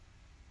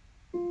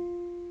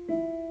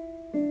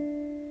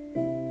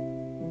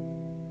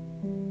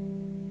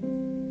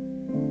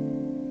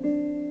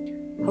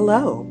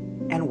Hello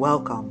and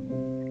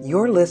welcome.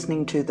 You're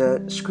listening to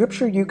the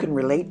Scripture You Can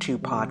Relate To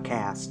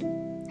podcast,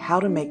 how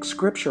to make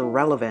Scripture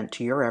relevant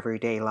to your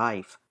everyday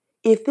life.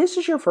 If this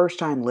is your first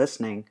time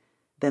listening,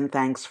 then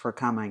thanks for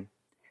coming.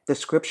 The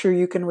Scripture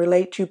You Can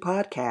Relate To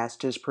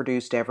podcast is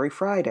produced every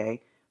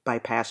Friday by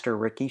Pastor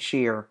Ricky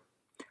Shear.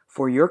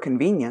 For your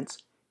convenience,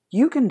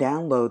 you can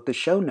download the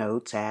show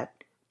notes at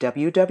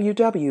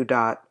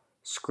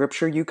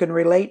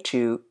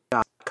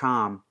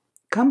www.scriptureyoucanrelateto.com.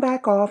 Come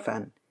back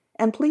often,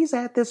 and please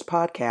add this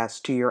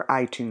podcast to your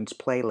iTunes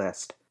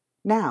playlist.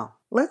 Now,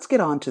 let's get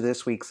on to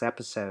this week's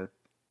episode.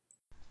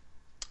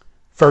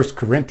 1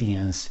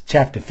 Corinthians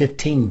chapter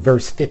 15,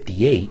 verse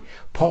 58,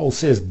 Paul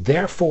says,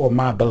 "Therefore,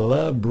 my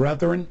beloved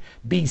brethren,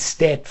 be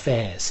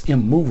steadfast,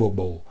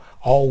 immovable,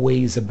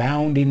 always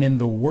abounding in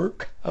the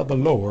work of the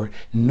Lord,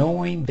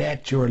 knowing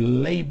that your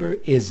labor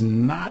is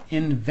not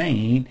in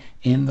vain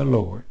in the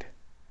Lord."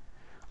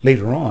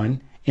 Later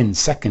on, in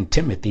 2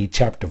 Timothy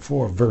chapter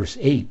 4, verse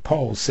 8,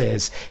 Paul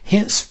says,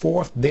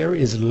 "Henceforth there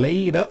is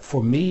laid up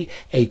for me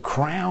a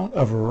crown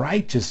of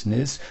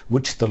righteousness,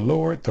 which the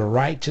Lord, the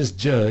righteous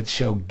judge,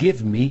 shall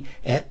give me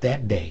at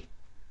that day."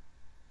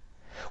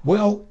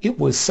 Well, it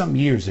was some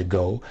years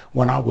ago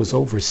when I was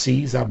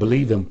overseas, I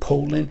believe in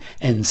Poland,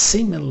 and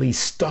seemingly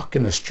stuck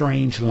in a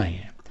strange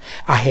land.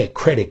 I had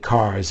credit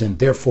cards and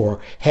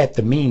therefore had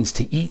the means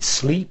to eat,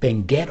 sleep,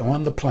 and get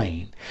on the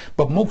plane.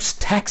 But most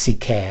taxi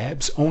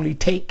cabs only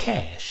take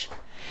cash.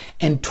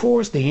 And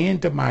towards the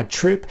end of my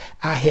trip,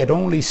 I had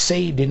only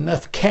saved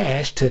enough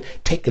cash to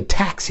take a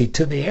taxi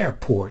to the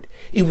airport.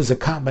 It was a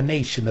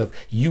combination of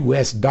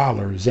US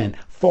dollars and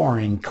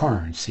foreign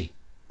currency.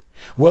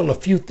 Well, a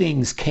few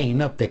things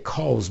came up that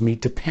caused me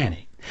to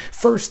panic.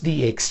 First,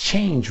 the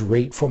exchange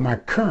rate for my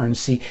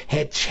currency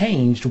had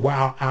changed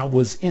while I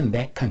was in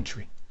that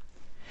country.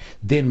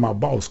 Then my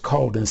boss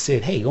called and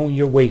said, "Hey, on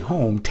your way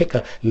home, take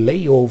a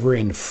layover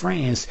in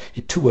France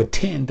to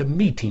attend a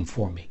meeting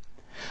for me."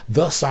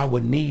 Thus, I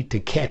would need to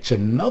catch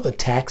another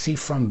taxi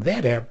from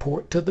that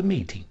airport to the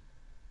meeting.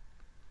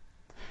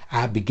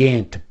 I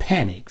began to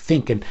panic,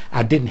 thinking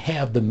I didn't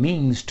have the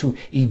means to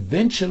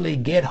eventually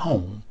get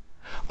home,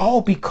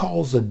 all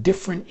because of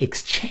different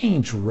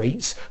exchange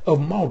rates of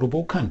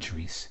multiple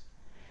countries.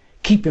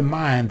 Keep in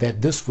mind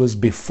that this was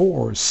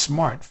before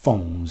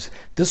smartphones.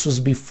 This was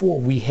before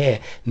we had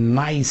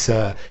nice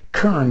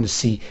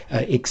currency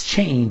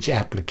exchange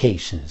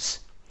applications.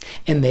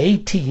 And the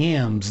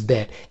ATMs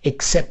that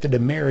accepted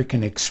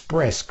American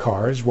Express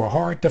cards were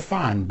hard to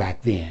find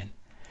back then.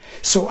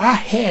 So I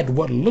had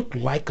what looked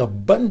like a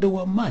bundle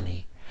of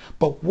money.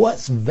 But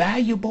what's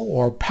valuable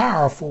or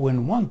powerful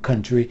in one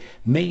country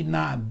may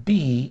not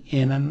be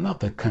in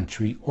another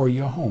country or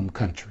your home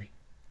country.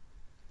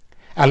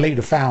 I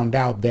later found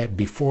out that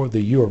before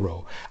the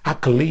euro, I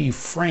could leave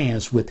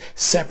France with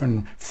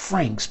 7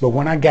 francs, but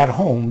when I got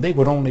home, they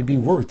would only be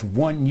worth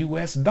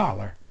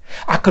 $1.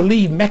 I could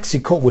leave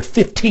Mexico with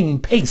 15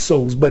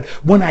 pesos, but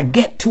when I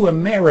get to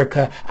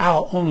America,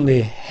 I'll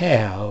only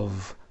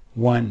have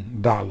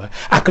 $1.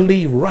 I could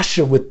leave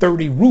Russia with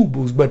 30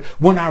 rubles, but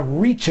when I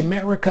reach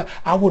America,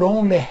 I would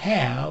only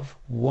have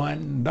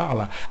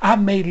 $1. I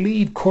may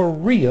leave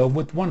Korea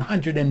with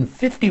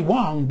 150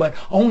 won, but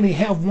only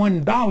have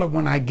 $1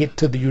 when I get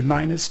to the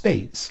United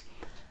States.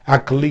 I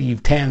could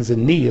leave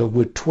Tanzania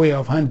with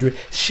 1,200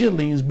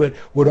 shillings, but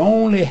would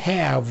only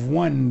have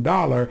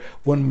 $1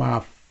 when my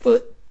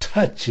foot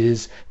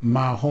touches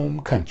my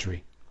home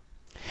country.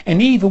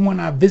 And even when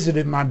I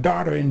visited my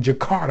daughter in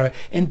Jakarta,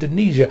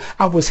 Indonesia,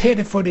 I was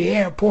headed for the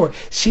airport.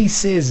 She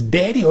says,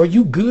 "Daddy, are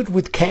you good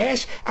with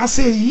cash?" I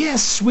says,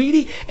 "Yes,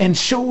 sweetie," and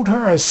showed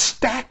her a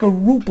stack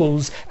of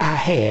rubles I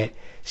had.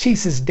 She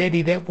says,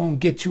 "Daddy, that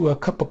won't get you a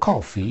cup of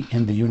coffee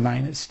in the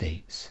United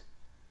States."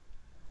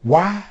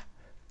 Why?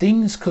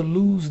 Things could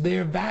lose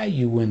their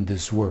value in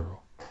this world.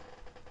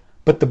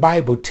 But the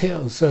Bible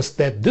tells us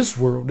that this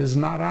world is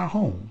not our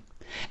home.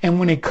 And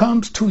when it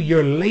comes to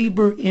your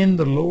labor in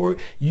the Lord,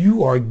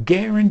 you are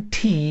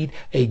guaranteed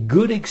a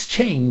good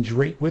exchange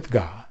rate with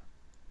God.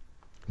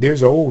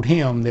 There's an old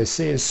hymn that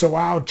says, "So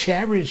I'll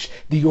cherish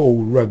the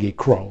old rugged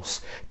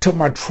cross, till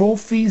my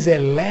trophies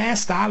at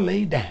last I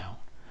lay down.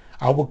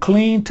 I will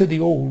cling to the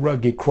old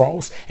rugged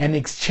cross and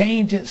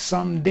exchange it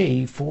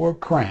someday for a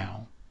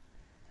crown."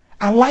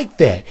 I like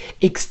that.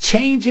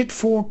 Exchange it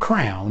for a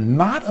crown,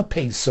 not a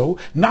peso,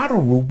 not a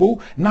ruble,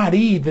 not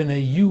even a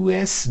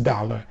US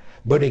dollar.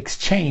 But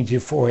exchange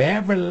it for an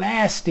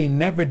everlasting,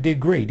 never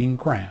degrading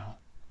crown.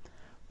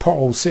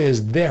 Paul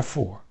says,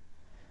 "Therefore,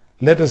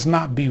 let us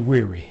not be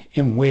weary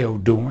in well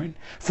doing,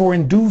 for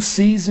in due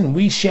season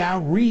we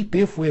shall reap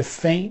if we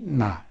faint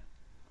not."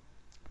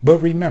 But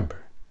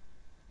remember,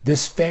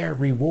 this fair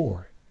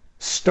reward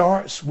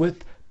starts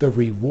with the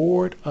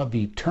reward of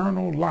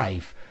eternal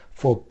life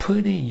for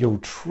putting your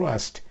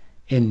trust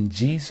in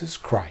Jesus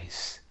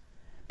Christ.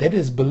 That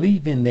is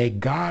believing that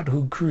God,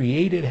 who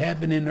created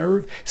heaven and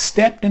earth,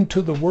 stepped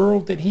into the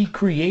world that he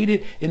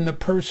created in the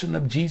person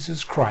of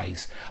Jesus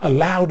Christ,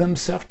 allowed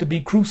himself to be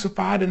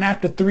crucified, and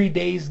after 3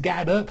 days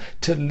got up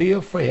to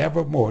live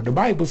forevermore. The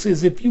Bible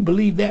says if you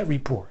believe that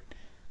report,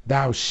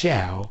 thou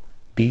shalt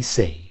be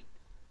saved.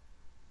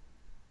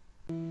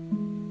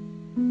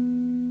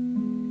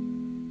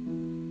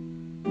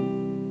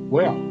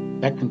 Well,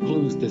 that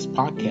concludes this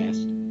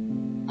podcast.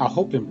 Our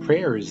hope and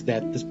prayer is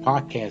that this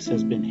podcast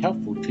has been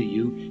helpful to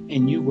you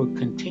and you will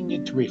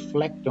continue to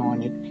reflect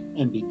on it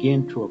and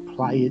begin to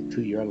apply it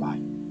to your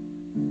life.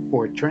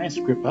 For a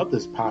transcript of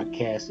this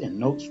podcast and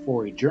notes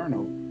for a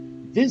journal,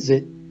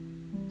 visit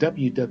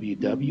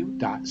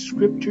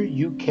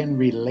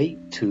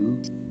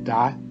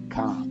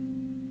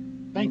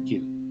www.scriptureyoucanrelate2.com. Thank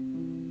you.